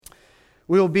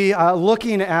We will be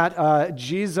looking at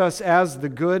Jesus as the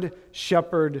Good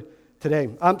Shepherd today.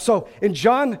 So in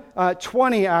John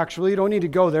 20, actually, you don't need to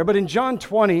go there, but in John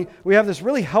 20, we have this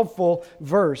really helpful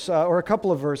verse, or a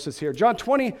couple of verses here. John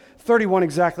 20:31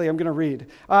 exactly, I'm going to read,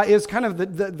 is kind of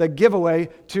the giveaway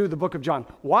to the book of John.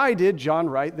 Why did John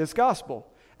write this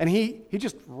gospel? And he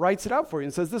just writes it out for you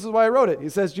and says, this is why I wrote it. He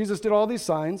says, Jesus did all these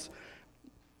signs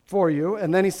for you.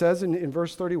 And then he says in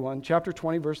verse 31, chapter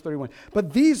 20, verse 31,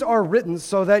 but these are written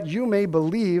so that you may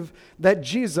believe that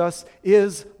Jesus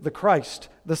is the Christ,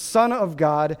 the Son of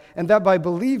God, and that by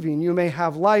believing you may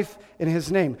have life in his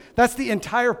name. That's the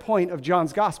entire point of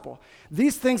John's gospel.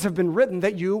 These things have been written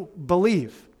that you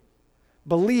believe.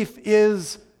 Belief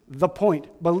is the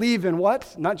point. Believe in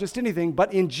what? Not just anything,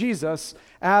 but in Jesus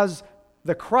as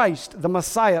the Christ, the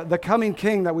Messiah, the coming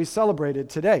King that we celebrated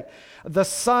today, the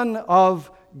Son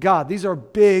of God. These are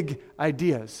big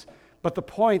ideas. But the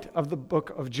point of the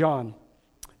book of John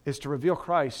is to reveal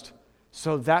Christ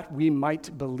so that we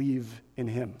might believe in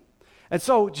him. And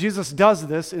so Jesus does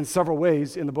this in several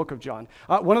ways in the book of John.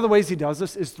 One of the ways he does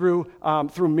this is through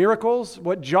miracles,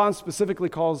 what John specifically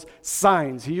calls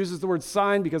signs. He uses the word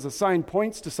sign because a sign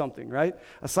points to something, right?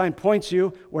 A sign points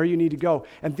you where you need to go.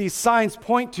 And these signs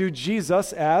point to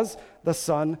Jesus as the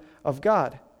Son of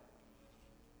God.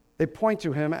 They point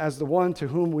to him as the one to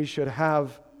whom we should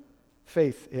have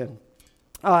faith in.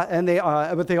 But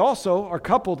they also are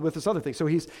coupled with this other thing. So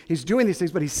he's doing these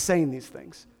things, but he's saying these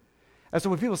things. And so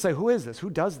when people say, who is this?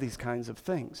 Who does these kinds of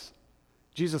things?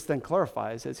 Jesus then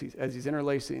clarifies as he's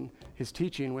interlacing his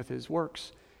teaching with his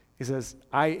works. He says,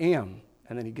 I am,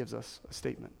 and then he gives us a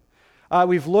statement.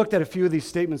 We've looked at a few of these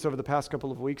statements over the past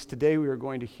couple of weeks. Today we are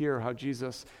going to hear how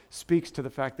Jesus speaks to the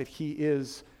fact that he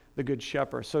is the Good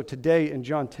Shepherd. So today in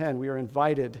John 10, we are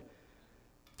invited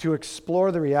to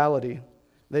explore the reality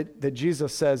that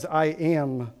Jesus says, I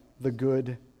am the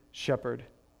Good Shepherd.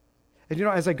 And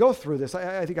as I go through this,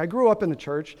 I think I grew up in the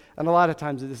church, and a lot of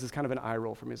times this is kind of an eye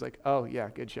roll for me. It's like, oh yeah,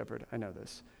 Good Shepherd, I know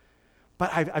this.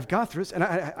 But I've gone through this, and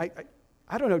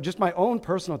I don't know, just my own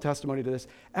personal testimony to this.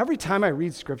 Every time I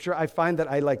read Scripture, I find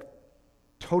that I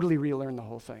totally relearn the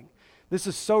whole thing. This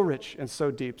is so rich and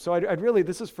so deep. So I'd really,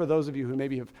 this is for those of you who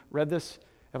maybe have read this,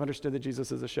 have understood that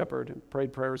Jesus is a shepherd, and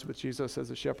prayed prayers with Jesus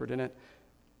as a shepherd in it.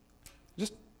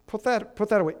 Just put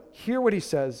that away. Hear what he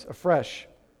says afresh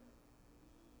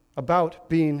about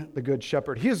being the Good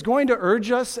Shepherd. He is going to urge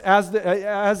us as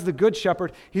the Good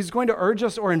Shepherd. He's going to urge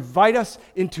us or invite us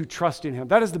into trusting him.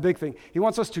 That is the big thing. He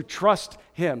wants us to trust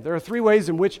him. There are three ways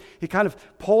in which he kind of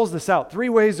pulls this out. Three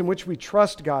ways in which we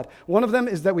trust God. One of them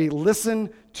is that we listen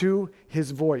to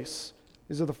his voice.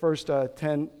 These are the first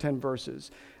 10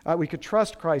 verses. We could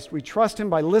trust Christ. We trust him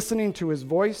by listening to his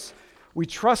voice. We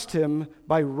trust him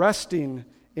by resting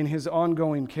in his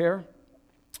ongoing care.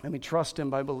 And we trust him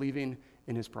by believing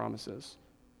in his promises.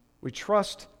 We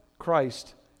trust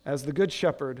Christ as the Good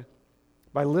Shepherd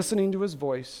by listening to his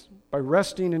voice, by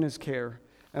resting in his care,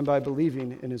 and by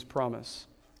believing in his promise.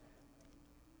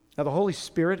 Now, the Holy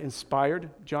Spirit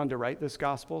inspired John to write this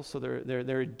gospel, so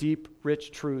there are deep,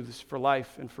 rich truths for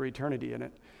life and for eternity in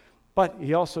it. But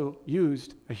he also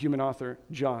used a human author,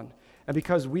 John. And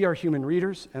because we are human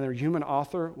readers and their human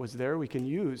author was there, we can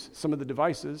use some of the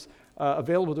devices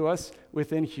available to us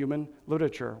within human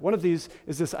literature. One of these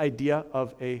is this idea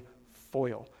of a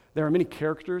foil. There are many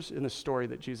characters in the story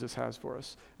that Jesus has for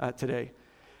us today.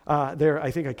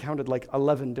 I think I counted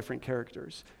 11 different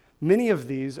characters. Many of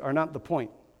these are not the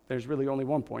point. There's really only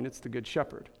one point. It's the Good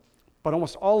Shepherd. But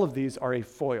almost all of these are a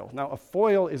foil. Now, a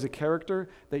foil is a character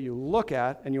that you look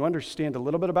at and you understand a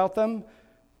little bit about them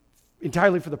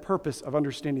entirely for the purpose of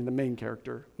understanding the main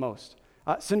character most.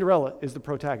 Cinderella is the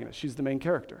protagonist. She's the main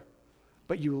character.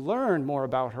 But you learn more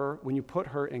about her when you put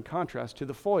her in contrast to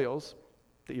the foils,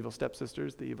 the evil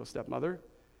stepsisters, the evil stepmother.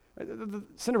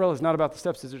 Cinderella is not about the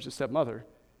stepsisters or stepmother.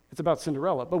 It's about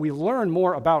Cinderella. But we learn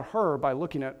more about her by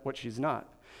looking at what she's not.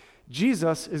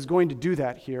 Jesus is going to do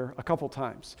that here a couple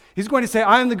times. He's going to say,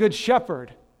 I am the Good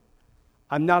Shepherd.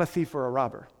 I'm not a thief or a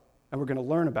robber. And we're going to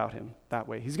learn about him that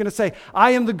way. He's going to say,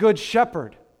 I am the Good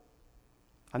Shepherd.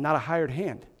 I'm not a hired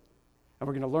hand. And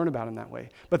we're going to learn about him that way.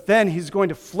 But then he's going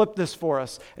to flip this for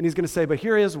us, and he's going to say, but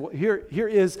here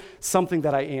is something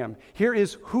that I am. Here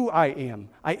is who I am.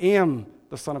 I am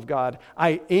the Son of God.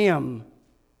 I am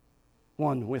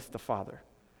one with the Father.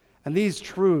 And these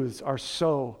truths are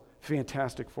so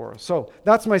fantastic for us. So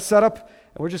that's my setup,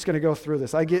 and we're just going to go through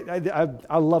this.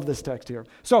 I love this text here.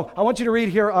 So I want you to read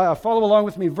here, follow along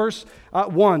with me, verse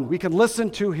 1. We can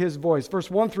listen to his voice, verse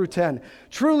 1 through 10.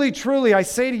 Truly, truly, I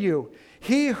say to you,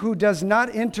 he who does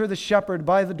not enter the shepherd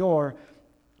by the door,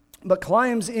 but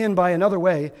climbs in by another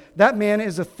way, that man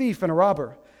is a thief and a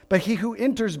robber. But he who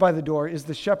enters by the door is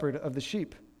the shepherd of the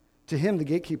sheep. To him the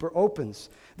gatekeeper opens.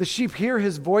 The sheep hear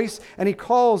his voice, and he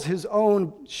calls his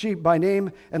own sheep by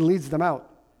name and leads them out.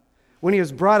 When he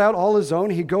has brought out all his own,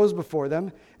 he goes before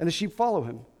them, and the sheep follow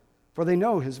him, for they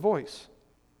know his voice.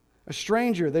 A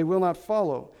stranger they will not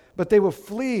follow, but they will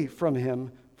flee from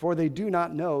him, for they do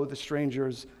not know the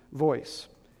stranger's voice.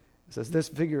 It says this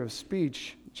figure of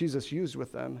speech Jesus used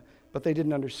with them, but they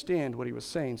didn't understand what he was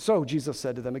saying. So Jesus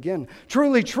said to them again,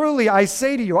 "Truly, truly, I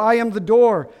say to you, I am the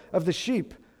door of the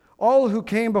sheep. All who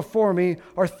came before me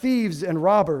are thieves and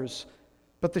robbers,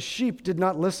 but the sheep did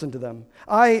not listen to them.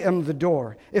 I am the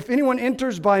door. If anyone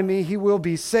enters by me, he will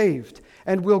be saved,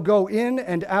 and will go in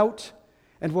and out,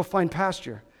 and will find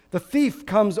pasture. The thief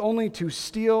comes only to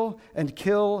steal and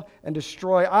kill and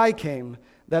destroy. I came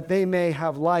that they may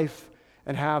have life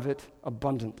and have it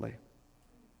abundantly."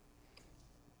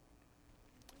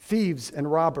 Thieves and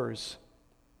robbers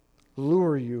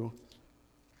lure you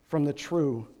from the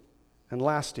true and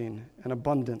lasting and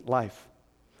abundant life.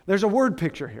 There's a word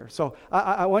picture here. So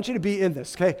I want you to be in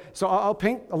this, okay? So I'll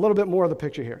paint a little bit more of the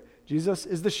picture here. Jesus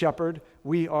is the shepherd.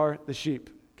 We are the sheep,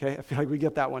 okay? I feel like we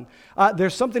get that one.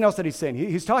 There's something else that he's saying.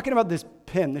 He's talking about this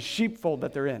pen, the sheepfold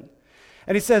that they're in.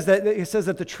 And he says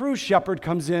that the true shepherd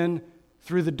comes in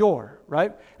through the door,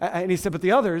 right? And he said, but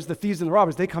the others, the thieves and the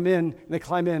robbers, they come in and they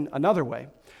climb in another way.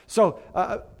 So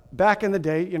back in the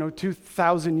day,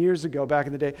 2,000 years ago, back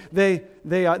in the day,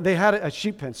 they had a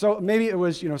sheep pen. So maybe it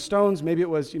was, stones, maybe it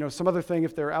was, some other thing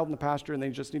if they're out in the pasture and they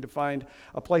just need to find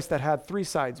a place that had three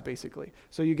sides, basically.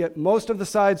 So you get most of the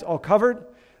sides all covered.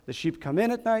 The sheep come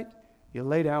in at night, you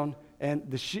lay down, and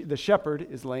the shepherd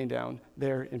is laying down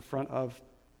there in front of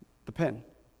the pen,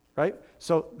 right?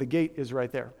 So the gate is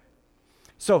right there.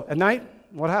 So at night,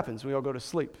 what happens? We all go to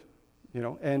sleep,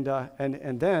 and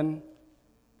then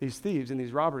these thieves and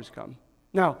these robbers come.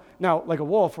 Now, like a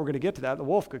wolf, we're going to get to that. The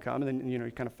wolf could come, and then,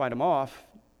 you kind of fight him off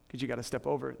because you got to step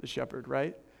over the shepherd,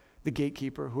 right? The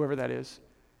gatekeeper, whoever that is.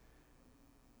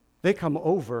 They come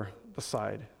over the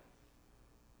side,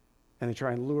 and they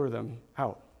try and lure them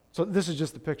out. So this is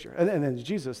just the picture. And then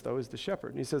Jesus, though, is the shepherd.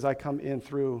 And he says, I come in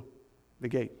through the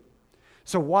gate.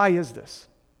 So why is this?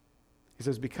 He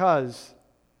says, because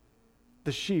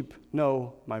the sheep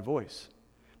know my voice.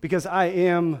 Because I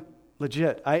am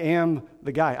legit. I am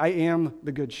the guy. I am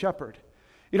the good shepherd.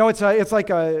 It's like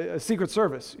a Secret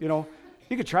Service. You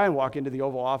could try and walk into the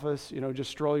Oval Office, just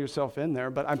stroll yourself in there,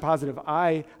 but I'm positive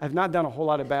I have not done a whole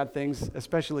lot of bad things,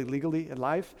 especially legally in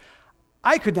life.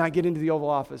 I could not get into the Oval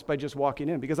Office by just walking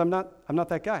in because I'm not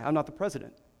that guy. I'm not the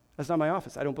president. That's not my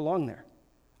office. I don't belong there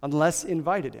unless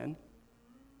invited in.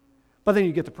 But then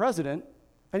you get the president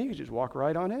and you can just walk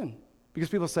right on in. Because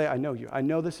people say, I know you. I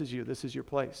know this is you. This is your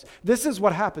place. This is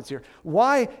what happens here.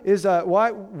 Why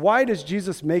does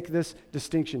Jesus make this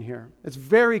distinction here? It's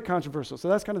very controversial. So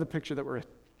that's kind of the picture that we're in.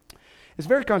 It's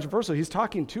very controversial. He's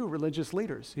talking to religious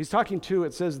leaders. He's talking to,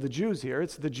 it says the Jews here.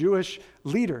 It's the Jewish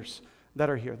leaders that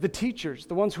are here. The teachers,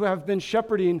 the ones who have been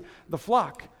shepherding the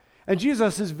flock. And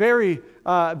Jesus is very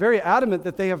adamant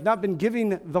that they have not been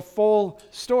giving the full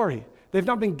story. They've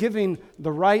not been giving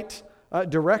the right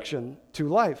direction to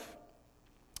life.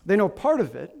 They know part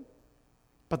of it,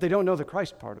 but they don't know the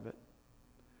Christ part of it.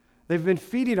 They've been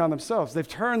feeding on themselves. They've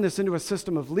turned this into a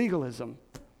system of legalism.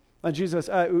 And Jesus,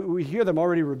 we hear them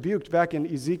already rebuked back in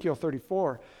Ezekiel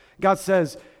 34. God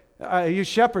says, you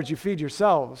shepherds, you feed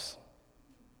yourselves.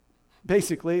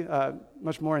 Basically,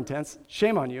 much more intense,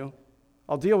 shame on you.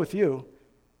 I'll deal with you.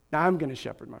 Now I'm going to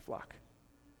shepherd my flock.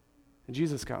 And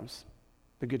Jesus comes,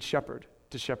 the good shepherd,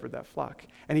 to shepherd that flock.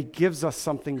 And he gives us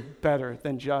something better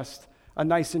than just a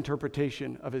nice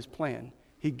interpretation of his plan.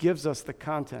 He gives us the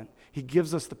content. He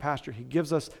gives us the pasture. He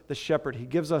gives us the shepherd. He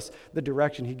gives us the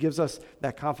direction. He gives us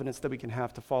that confidence that we can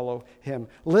have to follow him.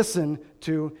 Listen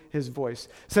to his voice.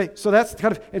 So that's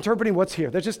kind of interpreting what's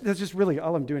here. That's just really,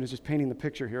 all I'm doing is just painting the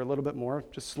picture here a little bit more,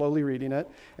 just slowly reading it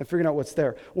and figuring out what's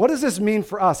there. What does this mean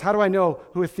for us? How do I know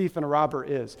who a thief and a robber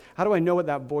is? How do I know what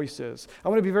that voice is? I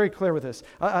want to be very clear with this.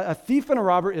 A thief and a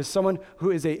robber is someone who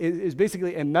is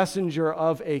basically a messenger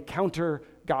of a counter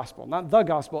gospel, not the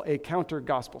gospel, a counter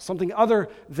gospel, something other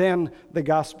than the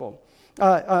gospel.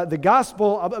 The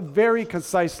gospel, very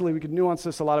concisely, we could nuance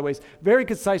this a lot of ways. Very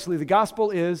concisely, the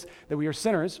gospel is that we are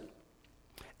sinners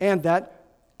and that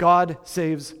God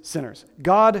saves sinners.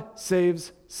 God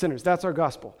saves sinners. That's our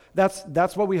gospel.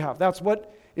 That's what we have. That's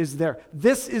what is there.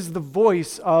 This is the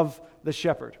voice of the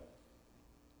shepherd.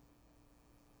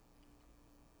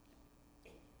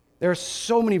 There are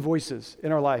so many voices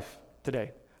in our life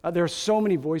today. There are so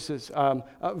many voices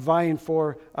vying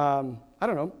for,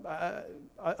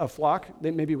 a flock.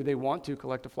 Maybe they want to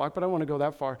collect a flock, but I don't want to go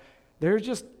that far. There are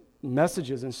just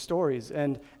messages and stories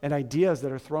and ideas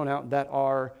that are thrown out that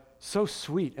are so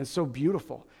sweet and so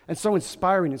beautiful and so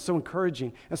inspiring and so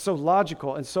encouraging and so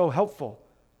logical and so helpful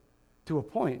to a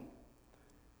point.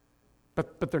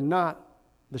 But they're not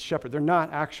the shepherd. They're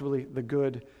not actually the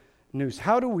good news.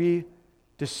 How do we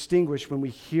distinguish when we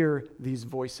hear these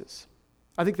voices?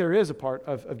 I think there is a part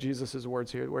of Jesus'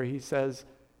 words here where he says,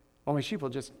 well, my sheep will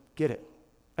just get it.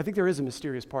 I think there is a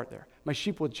mysterious part there. My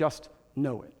sheep will just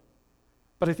know it.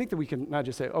 But I think that we can not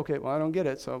just say, okay, well, I don't get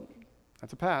it, so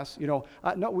that's a pass. No,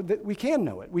 we can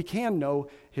know it. We can know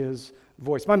his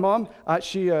voice. My mom,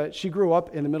 she grew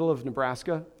up in the middle of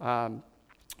Nebraska on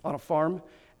a farm,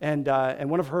 and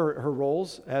one of her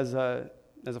roles as a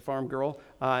farm girl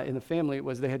in the family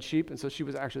was they had sheep, and so she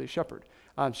was actually a shepherd.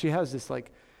 She has this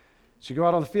she'd go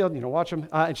out on the field, watch them,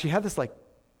 and she had this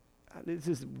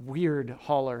this weird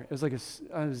holler. It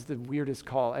was the weirdest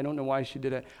call. I don't know why she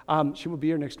did it. She will be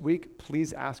here next week.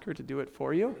 Please ask her to do it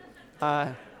for you.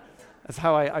 That's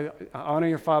how I honor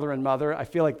your father and mother. I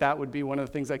feel like that would be one of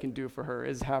the things I can do for her,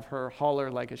 is have her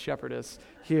holler like a shepherdess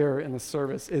here in the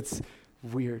service. It's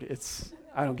weird.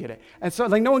 I don't get it. And so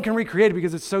no one can recreate it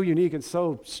because it's so unique and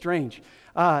so strange.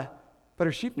 But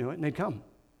her sheep knew it, and they'd come.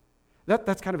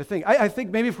 That's kind of a thing. I think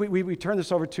maybe if we turn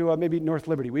this over to maybe North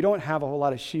Liberty. We don't have a whole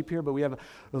lot of sheep here, but we have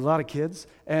a lot of kids.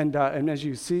 And as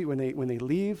you see, when they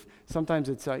leave, sometimes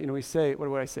it's, we say, what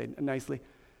would I say nicely?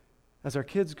 As our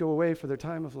kids go away for their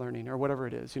time of learning or whatever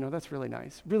it is, that's really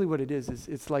nice. Really what it is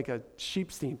it's like a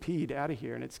sheep stampede out of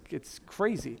here, and it's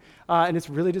crazy. And it's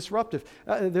really disruptive.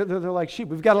 They're like sheep.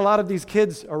 We've got a lot of these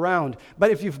kids around.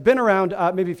 But if you've been around,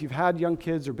 maybe if you've had young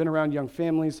kids or been around young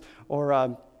families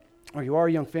or you are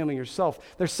a young family yourself,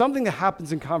 there's something that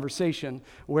happens in conversation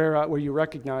where you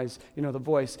recognize, the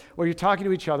voice, where you're talking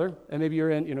to each other, and maybe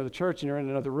you're in, the church, and you're in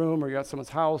another room, or you're at someone's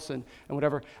house, and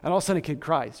whatever, and all of a sudden a kid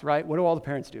cries, right? What do all the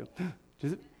parents do?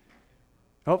 Does it?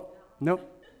 Oh, no,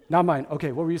 not mine.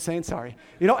 Okay, what were you saying? Sorry.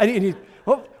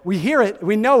 We hear it,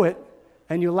 we know it,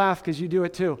 and you laugh because you do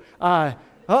it too. My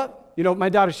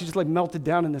daughter, she just melted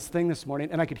down in this thing this morning,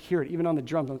 and I could hear it, even on the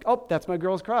drums. I'm like, oh, that's my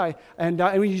girl's cry. And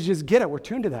you just get it. We're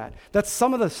tuned to that. That's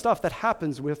some of the stuff that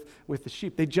happens with the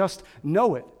sheep. They just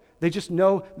know it. They just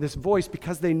know this voice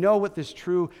because they know what this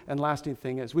true and lasting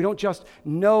thing is. We don't just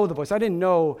know the voice. I didn't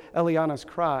know Eliana's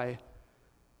cry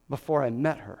before I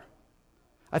met her.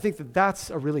 I think that that's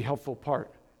a really helpful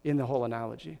part in the whole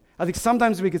analogy. I think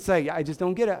sometimes we could say, I just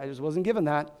don't get it. I just wasn't given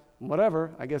that. Whatever,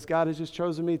 I guess God has just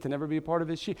chosen me to never be a part of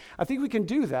his sheep. I think we can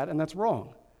do that, and that's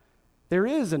wrong. There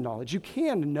is a knowledge. You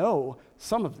can know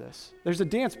some of this. There's a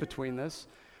dance between this,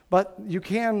 but you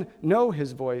can know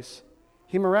his voice.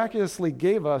 He miraculously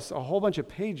gave us a whole bunch of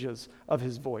pages of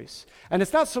his voice. And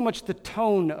it's not so much the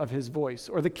tone of his voice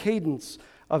or the cadence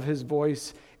of his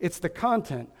voice, it's the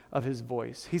content of his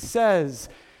voice. He says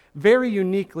very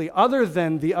uniquely, other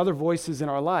than the other voices in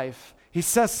our life, he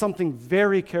says something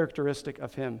very characteristic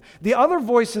of him. The other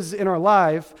voices in our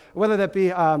life, whether that be,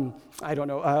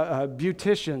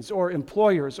 beauticians or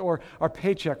employers or our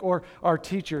paycheck or our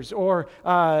teachers or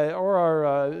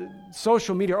our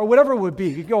social media or whatever it would be,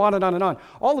 you can go on and on and on.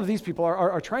 All of these people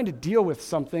are trying to deal with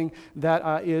something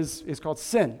that is called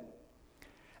sin.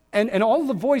 And all of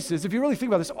the voices, if you really think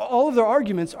about this, all of their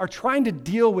arguments are trying to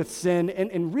deal with sin,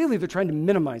 and really they're trying to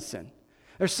minimize sin.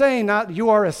 They're saying not you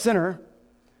are a sinner.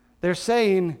 They're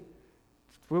saying,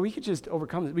 well, we could just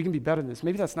overcome this. We can be better than this.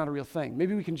 Maybe that's not a real thing.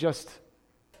 Maybe we can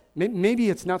maybe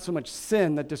it's not so much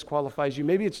sin that disqualifies you.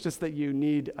 Maybe it's just that you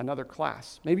need another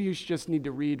class. Maybe you just need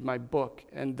to read my book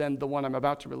and then the one I'm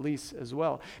about to release as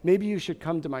well. Maybe you should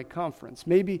come to my conference.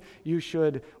 Maybe you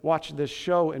should watch this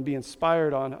show and be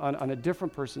inspired on a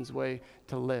different person's way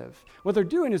to live. What they're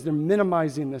doing is they're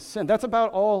minimizing this sin. That's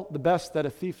about all the best that a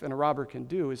thief and a robber can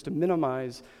do, is to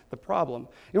minimize the problem.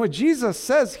 And what Jesus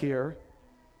says here,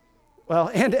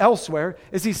 and elsewhere,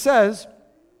 is he says,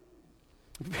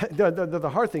 the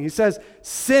hard thing, he says,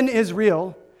 sin is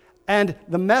real, and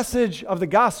the message of the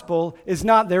gospel is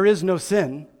not there is no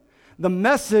sin. The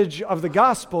message of the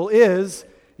gospel is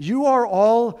you are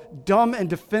all dumb and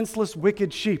defenseless,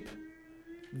 wicked sheep.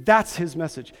 That's his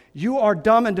message. You are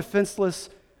dumb and defenseless,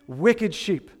 wicked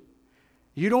sheep.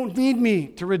 You don't need me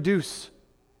to reduce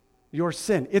your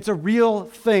sin. It's a real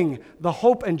thing. The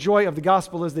hope and joy of the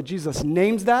gospel is that Jesus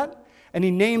names that, and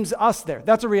he names us there.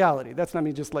 That's a reality. That's not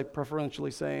me just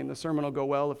preferentially saying the sermon will go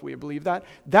well if we believe that.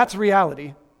 That's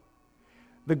reality.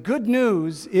 The good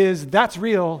news is that's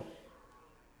real,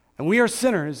 and we are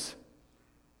sinners,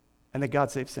 and that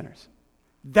God saves sinners.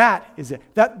 That is it.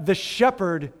 That the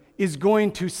shepherd is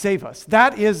going to save us.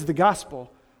 That is the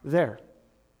gospel there.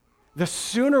 The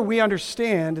sooner we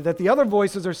understand that the other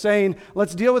voices are saying,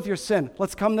 let's deal with your sin.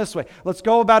 Let's come this way. Let's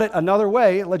go about it another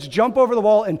way. Let's jump over the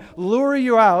wall and lure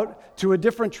you out to a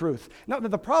different truth. Now,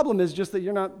 the problem is just that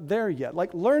you're not there yet.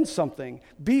 Like, learn something.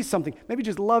 Be something. Maybe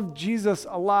just love Jesus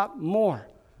a lot more.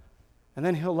 And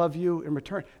then he'll love you in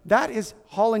return. That is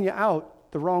hauling you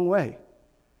out the wrong way.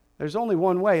 There's only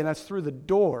one way, and that's through the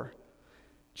door.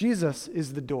 Jesus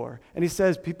is the door. And he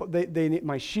says, "People,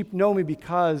 my sheep know me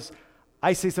because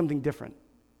I say something different.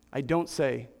 I don't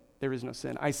say there is no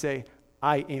sin. I say,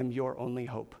 I am your only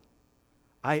hope.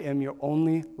 I am your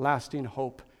only lasting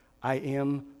hope. I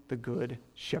am the good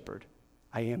shepherd.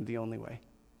 I am the only way."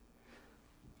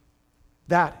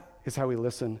 That is how we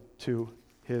listen to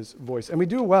his voice. And we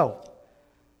do well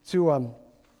to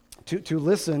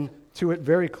listen to it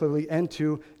very clearly and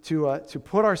to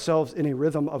put ourselves in a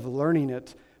rhythm of learning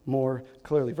it more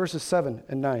clearly. Verses 7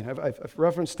 and 9. I've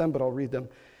referenced them, but I'll read them.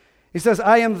 He says,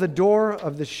 "I am the door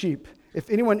of the sheep. If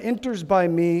anyone enters by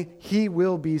me, he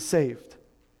will be saved.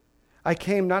 I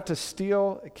came not to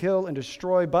steal, kill, and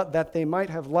destroy, but that they might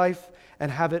have life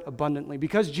and have it abundantly."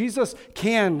 Because Jesus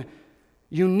can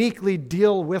uniquely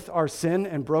deal with our sin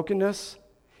and brokenness,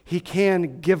 he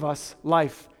can give us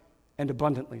life and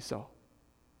abundantly so.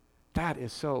 That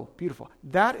is so beautiful.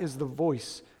 That is the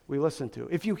voice we listen to.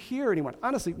 If you hear anyone,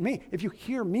 honestly, me, if you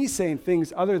hear me saying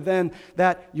things other than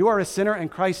that you are a sinner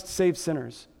and Christ saves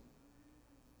sinners,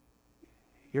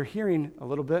 you're hearing a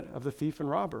little bit of the thief and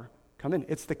robber come in.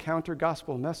 It's the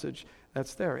counter-gospel message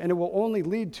that's there. And it will only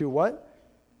lead to what?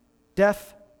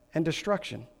 Death and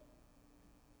destruction.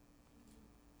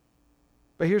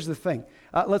 But here's the thing.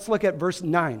 Let's look at verse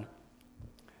 9.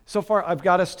 So far, I've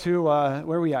got us to,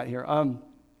 where are we at here?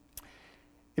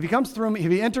 If he comes through me,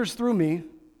 if he enters through me,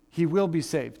 he will be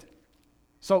saved.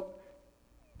 So,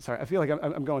 sorry, I feel like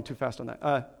I'm going too fast on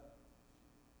that.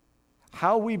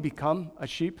 How we become a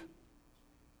sheep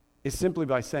is simply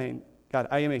by saying, God,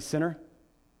 I am a sinner,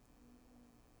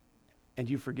 and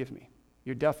you forgive me.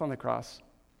 Your death on the cross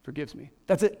forgives me.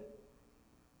 That's it.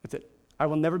 That's it. I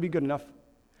will never be good enough.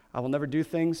 I will never do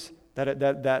things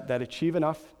that achieve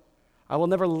enough. I will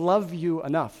never love you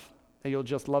enough that you'll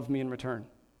just love me in return.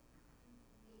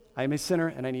 I am a sinner,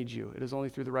 and I need you. It is only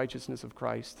through the righteousness of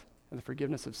Christ and the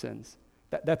forgiveness of sins.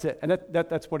 That's it. And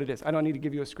that's what it is. I don't need to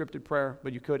give you a scripted prayer,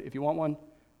 but you could. If you want one,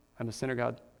 I'm a sinner,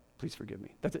 God. Please forgive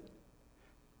me. That's it.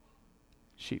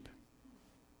 Sheep.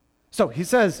 So he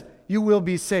says, you will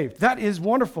be saved. That is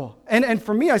wonderful. And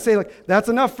for me, I say, like, that's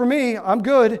enough for me. I'm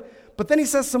good. But then he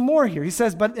says some more here. He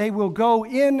says, but they will go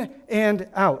in and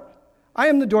out. I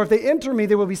am the door. If they enter me,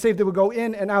 they will be saved. They will go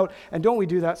in and out. And don't we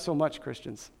do that so much,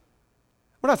 Christians?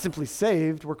 We're not simply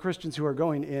saved. We're Christians who are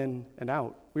going in and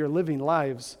out. We are living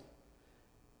lives.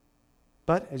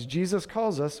 But as Jesus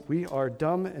calls us, we are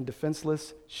dumb and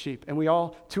defenseless sheep. And we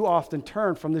all too often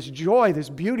turn from this joy, this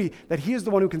beauty, that he is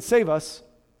the one who can save us.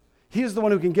 He is the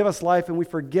one who can give us life, and we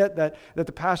forget that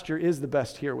the pasture is the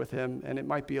best here with him, and it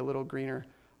might be a little greener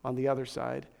on the other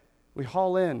side. We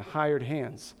haul in hired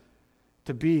hands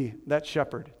to be that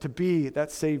shepherd, to be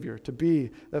that savior, to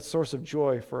be that source of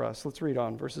joy for us. Let's read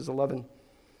on, verses 11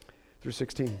 through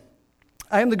 16.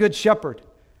 I am the good shepherd.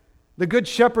 The good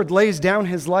shepherd lays down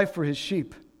his life for his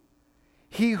sheep.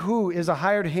 He who is a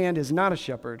hired hand is not a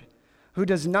shepherd, who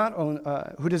does not own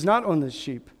the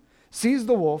sheep, sees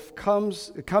the wolf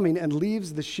coming and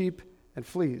leaves the sheep and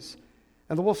flees.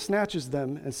 And the wolf snatches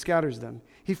them and scatters them.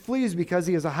 He flees because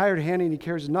he is a hired hand and he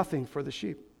cares nothing for the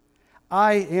sheep.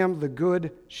 I am the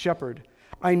good shepherd.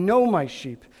 I know my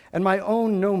sheep, and my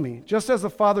own know me, just as the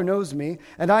Father knows me,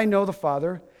 and I know the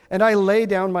Father, and I lay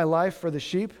down my life for the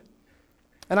sheep.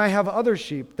 And I have other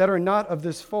sheep that are not of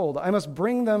this fold. I must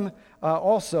bring them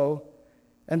also,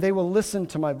 and they will listen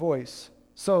to my voice.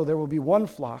 So there will be one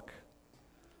flock,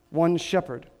 one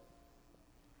shepherd.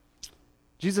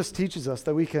 Jesus teaches us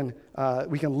that we can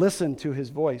listen to his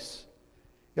voice.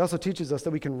 He also teaches us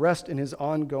that we can rest in his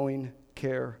ongoing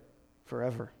care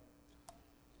forever.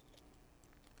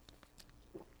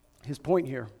 His point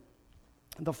here,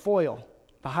 the foil,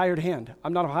 the hired hand.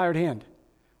 I'm not a hired hand.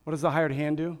 What does the hired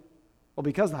hand do? Well,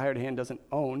 because the hired hand doesn't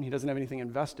own, he doesn't have anything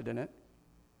invested in it,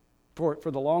 for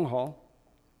the long haul,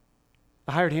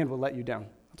 the hired hand will let you down.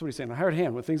 That's what he's saying. The hired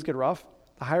hand, when things get rough,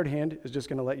 the hired hand is just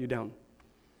going to let you down.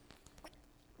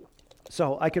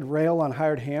 So I could rail on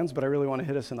hired hands, but I really want to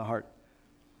hit us in the heart.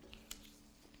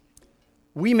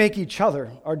 We make each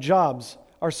other, our jobs,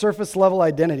 our surface level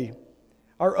identity,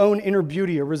 our own inner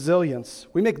beauty or resilience,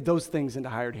 we make those things into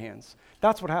hired hands.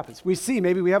 That's what happens. We see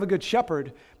maybe we have a good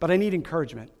shepherd, but I need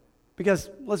encouragement.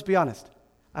 Because, let's be honest,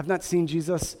 I've not seen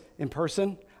Jesus in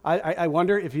person. I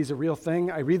wonder if he's a real thing.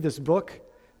 I read this book.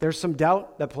 There's some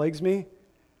doubt that plagues me.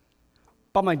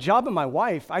 But my job and my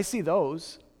wife, I see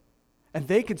those, and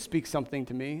they could speak something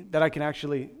to me that I can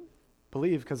actually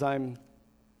believe because I'm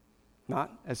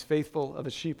not as faithful of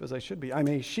a sheep as I should be. I'm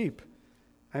a sheep.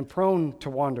 I'm prone to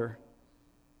wander.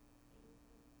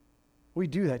 We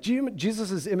do that.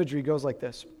 Jesus' imagery goes like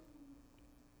this.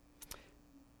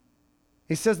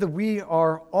 He says that we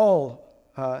are all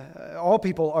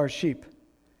people are sheep.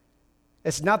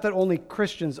 It's not that only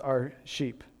Christians are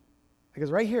sheep.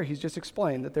 Because right here, he's just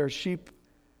explained that there are sheep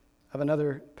of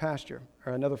another pasture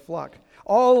or another flock.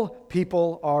 All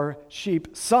people are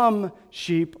sheep. Some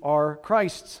sheep are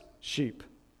Christ's sheep.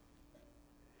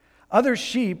 Other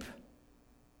sheep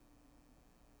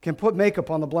can put makeup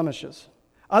on the blemishes.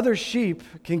 Other sheep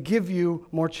can give you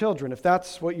more children if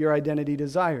that's what your identity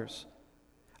desires.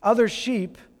 Other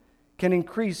sheep can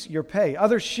increase your pay.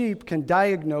 Other sheep can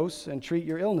diagnose and treat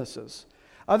your illnesses.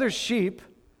 Other sheep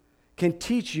can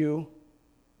teach you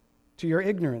to your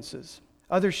ignorances.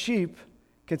 Other sheep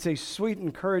can say sweet,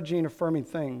 encouraging, affirming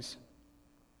things.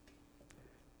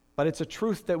 But it's a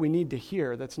truth that we need to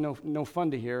hear that's no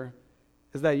fun to hear,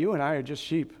 is that you and I are just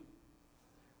sheep.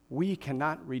 We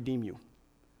cannot redeem you.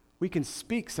 We can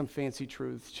speak some fancy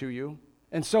truths to you,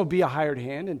 and so be a hired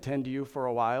hand and tend to you for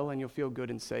a while, and you'll feel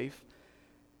good and safe.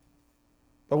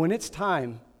 But when it's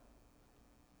time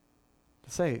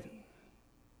to say,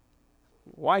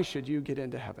 why should you get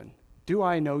into heaven? Do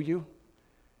I know you?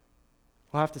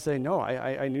 We'll have to say, no,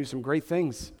 I knew some great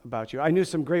things about you. I knew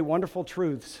some great, wonderful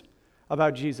truths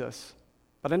about Jesus,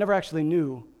 but I never actually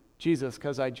knew Jesus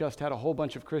because I just had a whole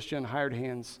bunch of Christian hired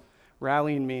hands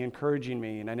rallying me, encouraging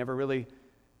me, and I never really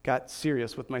got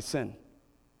serious with my sin.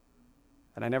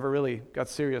 And I never really got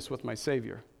serious with my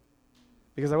Savior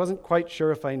because I wasn't quite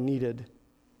sure if I needed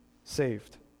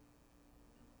saved.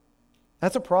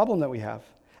 That's a problem that we have.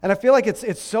 And I feel like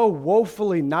it's so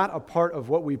woefully not a part of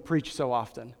what we preach so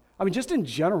often. I mean, just in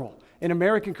general, in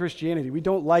American Christianity, we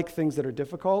don't like things that are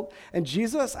difficult. And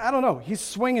Jesus, I don't know, he's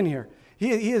swinging here.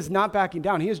 He is not backing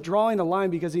down. He is drawing a line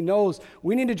because he knows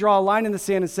we need to draw a line in the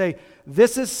sand and say,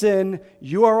 this is sin,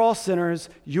 you are all sinners,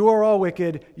 you are all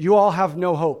wicked, you all have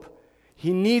no hope.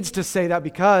 He needs to say that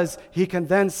because he can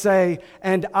then say,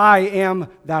 and I am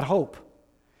that hope.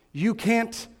 You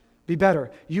can't be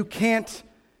better. You can't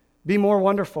be more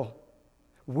wonderful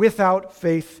without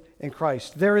faith in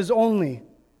Christ. There is only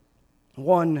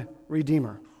one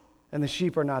Redeemer, and the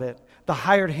sheep are not it. The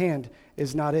hired hand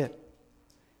is not it.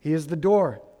 He is the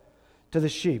door to the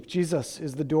sheep. Jesus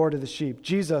is the door to the sheep.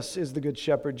 Jesus is the good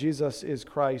shepherd. Jesus is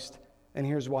Christ. And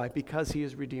here's why. Because he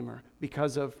is Redeemer.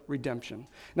 Because of redemption.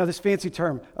 Now, this fancy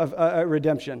term of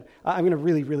redemption, I'm going to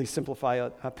really, really simplify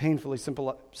it, painfully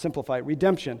simplify it.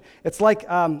 Redemption. It's like,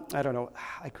 I don't know,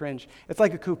 I cringe. It's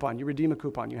like a coupon. You redeem a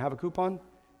coupon. You have a coupon,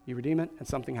 you redeem it, and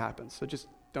something happens. So just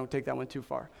don't take that one too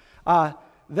far.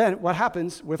 Then what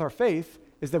happens with our faith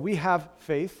is that we have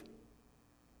faith,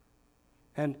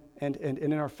 and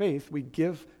in our faith, we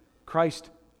give Christ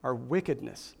our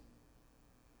wickedness.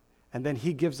 And then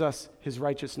he gives us his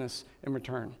righteousness in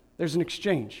return. There's an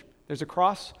exchange. There's a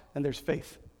cross and there's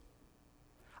faith.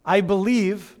 I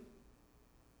believe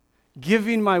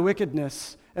giving my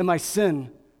wickedness and my sin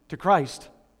to Christ.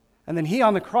 And then he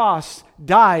on the cross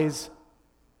dies,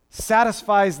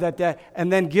 satisfies that debt, and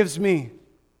then gives me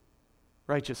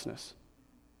righteousness.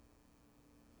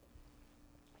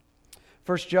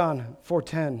 1 John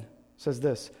 4:10 says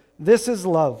this, "This is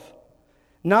love,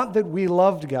 not that we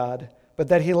loved God, but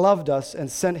that he loved us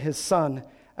and sent his Son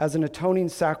as an atoning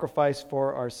sacrifice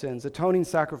for our sins." Atoning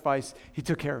sacrifice, he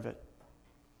took care of it.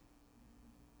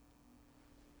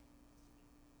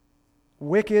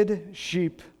 Wicked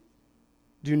sheep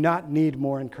do not need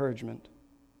more encouragement.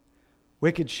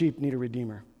 Wicked sheep need a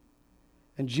Redeemer.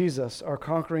 And Jesus, our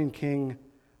conquering King,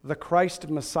 the Christ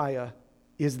Messiah,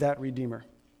 is that Redeemer.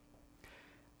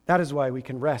 That is why we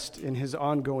can rest in his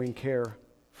ongoing care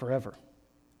forever.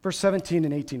 Verse 17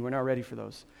 and 18, we're not ready for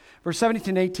those. Verse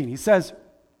 17 and 18, he says,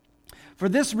 "For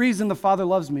this reason the Father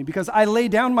loves me, because I lay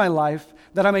down my life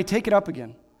that I may take it up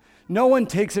again. No one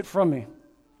takes it from me,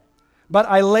 but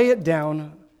I lay it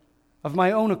down of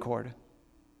my own accord.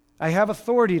 I have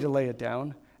authority to lay it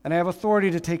down, and I have authority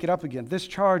to take it up again. This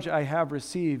charge I have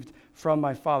received from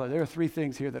my Father." There are three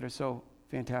things here that are so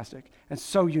fantastic and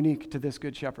so unique to this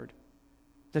Good Shepherd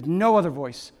that no other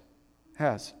voice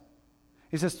has.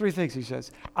 He says three things. He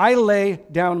says, I lay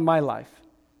down my life.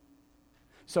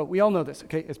 So we all know this,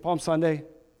 okay? It's Palm Sunday.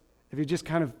 If you've just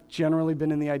kind of generally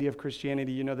been in the idea of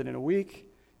Christianity, you know that in a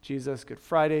week, Jesus, Good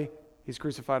Friday, he's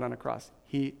crucified on a cross.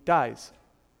 He dies.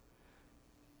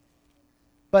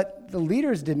 But the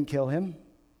leaders didn't kill him.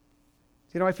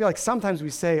 I feel like sometimes we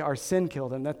say our sin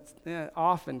killed him. That's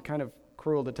often kind of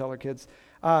cruel to tell our kids.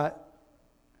 I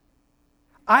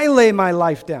lay my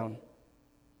life down.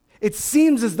 It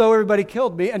seems as though everybody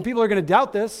killed me, and people are going to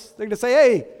doubt this. They're going to say,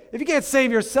 hey, if you can't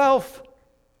save yourself,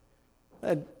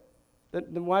 then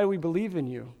why do we believe in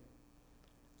you?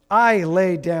 I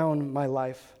lay down my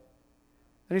life.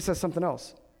 Then he says something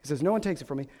else. He says, no one takes it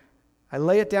from me. I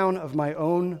lay it down of my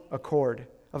own accord,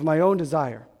 of my own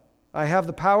desire. I have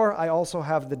the power, I also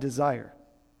have the desire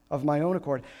of my own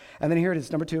accord. And then here it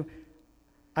is, number 2.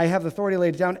 I have the authority to lay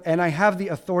it down, and I have the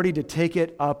authority to take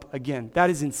it up again. That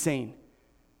is insane.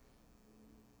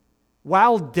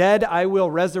 While dead, I will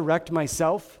resurrect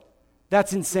myself.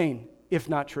 That's insane, if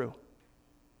not true.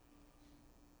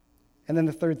 And then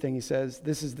the third thing he says,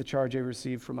 this is the charge I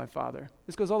received from my Father.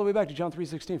 This goes all the way back to John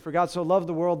 3:16. For God so loved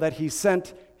the world that he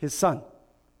sent his Son.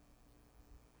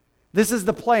 This is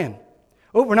the plan.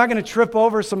 Oh, we're not going to trip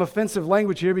over some offensive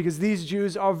language here because these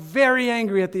Jews are very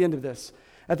angry at the end of this,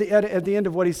 at the end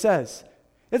of what he says.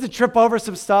 It's a trip over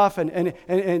some stuff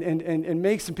and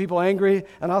make some people angry,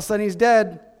 and all of a sudden he's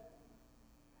dead.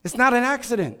 It's not an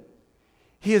accident.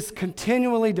 He is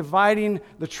continually dividing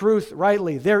the truth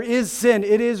rightly. There is sin.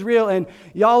 It is real, and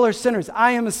y'all are sinners.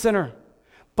 I am a sinner,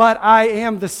 but I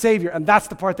am the Savior, and that's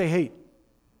the part they hate.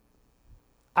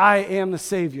 I am the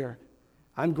Savior.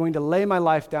 I'm going to lay my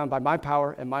life down by my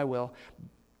power and my will,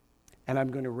 and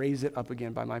I'm going to raise it up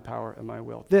again by my power and my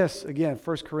will. This, again,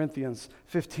 1 Corinthians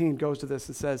 15 goes to this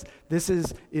and says, this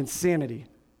is insanity,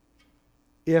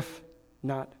 if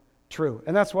not true.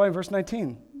 And that's why in verse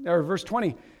 20,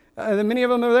 many of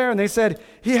them are there, and they said,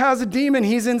 he has a demon,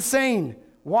 he's insane.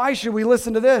 Why should we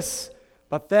listen to this?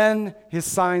 But then his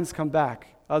signs come back.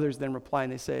 Others then reply,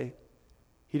 and they say,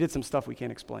 he did some stuff we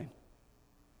can't explain.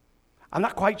 I'm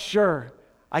not quite sure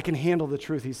I can handle the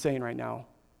truth he's saying right now,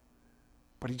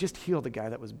 but he just healed a guy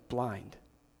that was blind.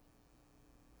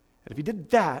 And if he did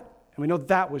that, and we know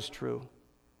that was true,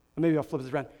 and maybe I'll flip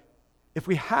this around. If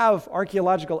we have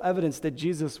archaeological evidence that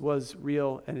Jesus was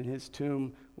real and in his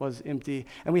tomb was empty,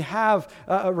 and we have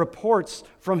reports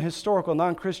from historical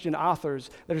non-Christian authors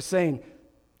that are saying,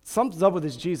 something's up with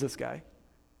this Jesus guy.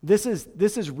 This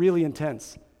is really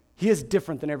intense. He is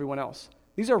different than everyone else.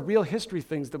 These are real history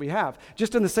things that we have.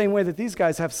 Just in the same way that these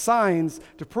guys have signs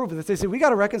to prove it. They say, we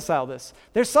got to reconcile this.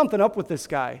 There's something up with this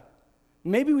guy.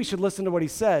 Maybe we should listen to what he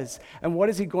says. And what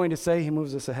is he going to say? He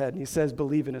moves us ahead. And he says,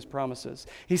 believe in his promises.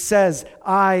 He says,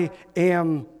 I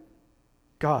am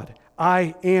God.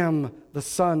 I am the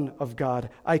Son of God.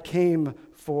 I came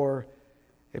for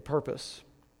a purpose.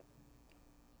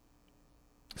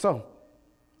 So,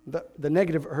 the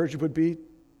negative urge would be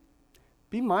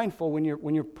mindful when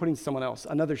you're putting someone else,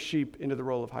 another sheep, into the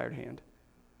role of hired hand.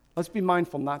 Let's be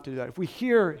mindful not to do that. If we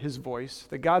hear his voice,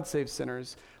 that God saves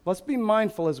sinners, let's be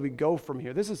mindful as we go from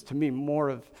here. This is, to me,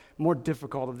 more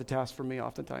difficult of the task for me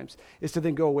oftentimes, is to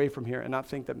then go away from here and not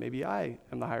think that maybe I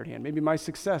am the hired hand. Maybe my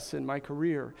success in my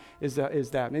career is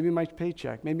that. Maybe my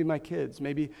paycheck, maybe my kids,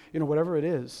 maybe, whatever it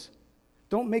is.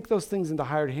 Don't make those things into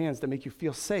hired hands that make you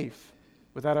feel safe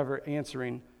without ever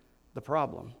answering the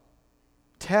problem.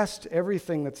 Test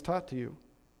everything that's taught to you.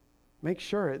 Make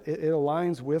sure it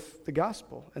aligns with the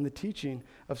gospel and the teaching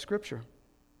of Scripture.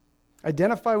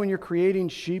 Identify when you're creating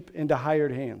sheep into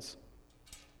hired hands.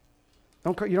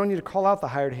 You don't need to call out the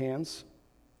hired hands.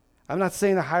 I'm not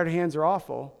saying the hired hands are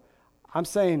awful. I'm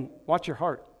saying watch your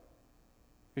heart,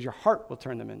 because your heart will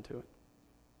turn them into it.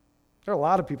 There are a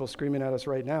lot of people screaming at us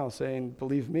right now saying,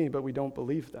 believe me, but we don't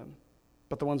believe them.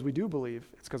 But the ones we do believe,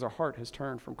 it's because our heart has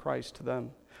turned from Christ to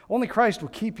them. Only Christ will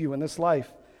keep you in this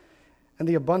life and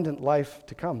the abundant life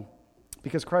to come,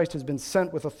 because Christ has been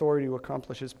sent with authority to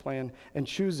accomplish his plan and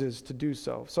chooses to do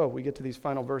so. So we get to these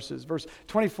final verses. Verse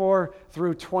 24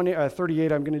 through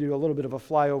 38, I'm going to do a little bit of a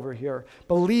flyover here.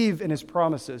 Believe in his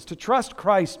promises. To trust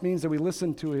Christ means that we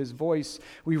listen to his voice,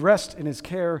 we rest in his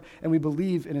care, and we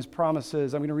believe in his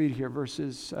promises. I'm going to read here verse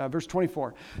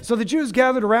 24. So the Jews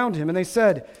gathered around him, and they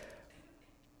said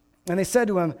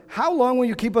to him, how long will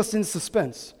you keep us in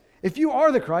suspense? If you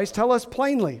are the Christ, tell us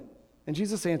plainly. And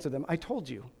Jesus answered them, I told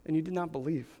you, and you did not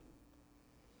believe.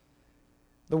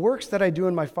 The works that I do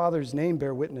in my Father's name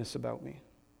bear witness about me.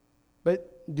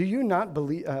 But you do not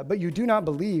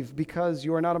believe because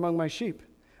you are not among my sheep.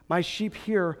 My sheep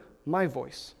hear my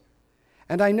voice.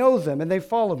 And I know them, and they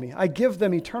follow me. I give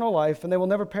them eternal life, and they will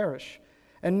never perish.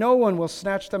 And no one will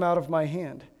snatch them out of my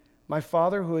hand. My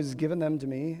Father who has given them to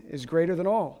me is greater than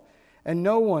all, and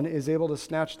no one is able to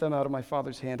snatch them out of my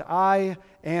Father's hand. I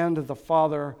and the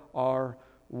Father are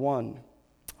 1.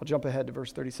 I'll jump ahead to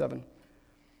verse 37.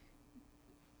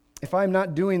 If I am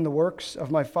not doing the works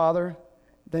of my Father,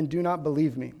 then do not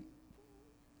believe me.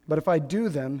 But if I do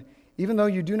them, even though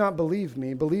you do not believe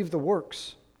me, believe the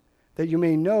works, that you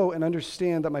may know and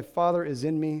understand that my Father is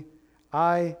in me,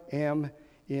 I am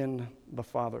in the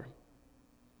Father.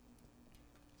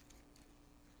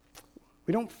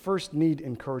 We don't first need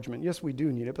encouragement. Yes, we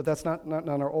do need it, but that's not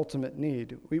our ultimate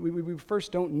need. We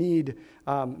first don't need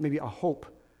maybe a hope.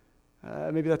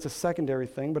 Maybe that's a secondary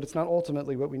thing, but it's not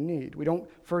ultimately what we need. We don't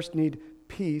first need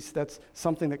peace. That's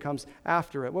something that comes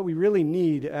after it. What we really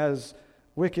need as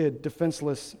wicked,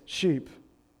 defenseless sheep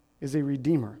is a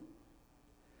redeemer.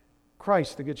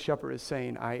 Christ, the Good Shepherd, is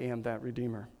saying, I am that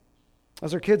redeemer.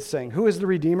 As our kids saying, who is the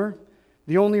redeemer?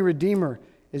 The only redeemer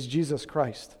is Jesus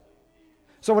Christ.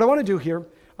 So what I want to do here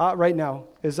right now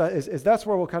is that's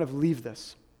where we'll kind of leave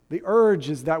this. The urge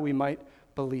is that we might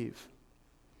believe.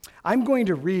 I'm going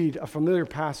to read a familiar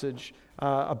passage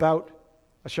about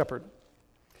a shepherd.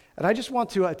 And I just want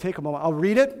to take a moment. I'll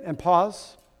read it and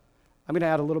pause. I'm going to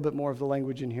add a little bit more of the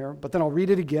language in here, but then I'll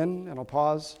read it again and I'll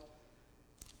pause.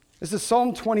 This is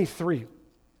Psalm 23,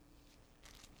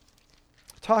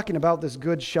 talking about this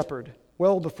good shepherd,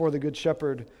 well before the good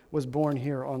shepherd was born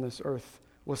here on this earth,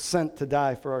 was sent to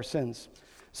die for our sins.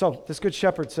 So this good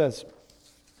shepherd says,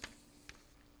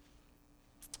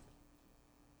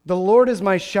 "The Lord is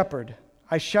my shepherd,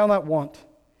 I shall not want.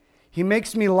 He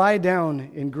makes me lie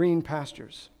down in green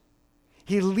pastures.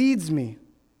 He leads me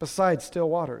beside still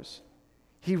waters.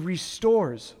 He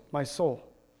restores my soul.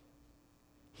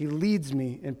 He leads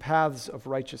me in paths of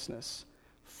righteousness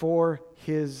for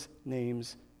his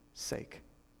name's sake.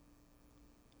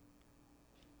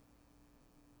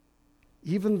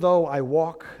 Even though I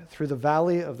walk through the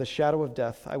valley of the shadow of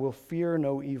death, I will fear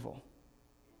no evil.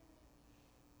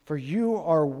 For you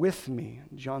are with me,"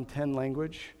 John 10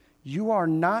 language. "You are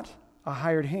not a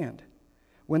hired hand.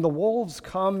 When the wolves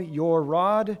come, your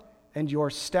rod and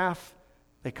your staff,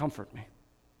 they comfort me."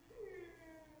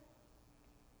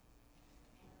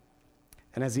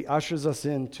 And as he ushers us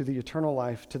into the eternal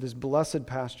life, to this blessed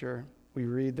pasture, we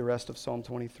read the rest of Psalm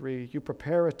 23. "You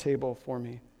prepare a table for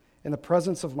me in the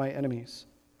presence of my enemies.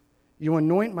 You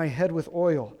anoint my head with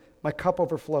oil, my cup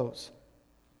overflows.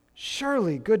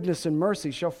 Surely goodness and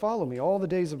mercy shall follow me all the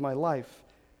days of my life,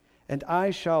 and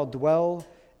I shall dwell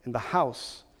in the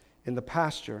house, in the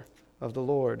pasture of the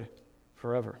Lord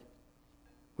forever."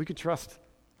 We could trust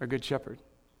our good shepherd.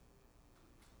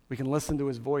 We can listen to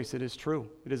his voice. It is true.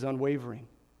 It is unwavering.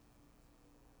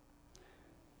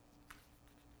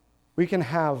 We can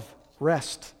have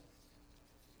rest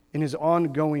in his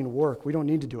ongoing work. We don't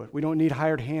need to do it. We don't need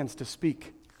hired hands to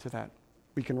speak to that.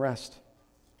 We can rest.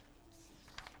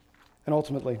 And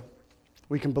ultimately,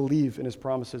 we can believe in his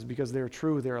promises because they are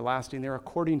true, they are lasting, they are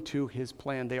according to his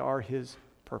plan, they are his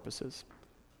purposes.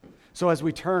 So as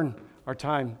we turn our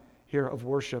time here of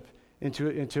worship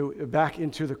back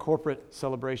into the corporate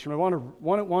celebration, I want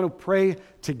to pray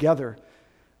together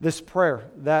this prayer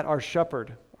that our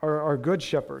shepherd, our good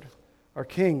shepherd, our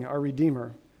King, our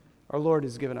Redeemer, our Lord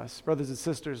has given us. Brothers and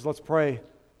sisters, let's pray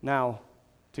now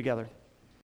together.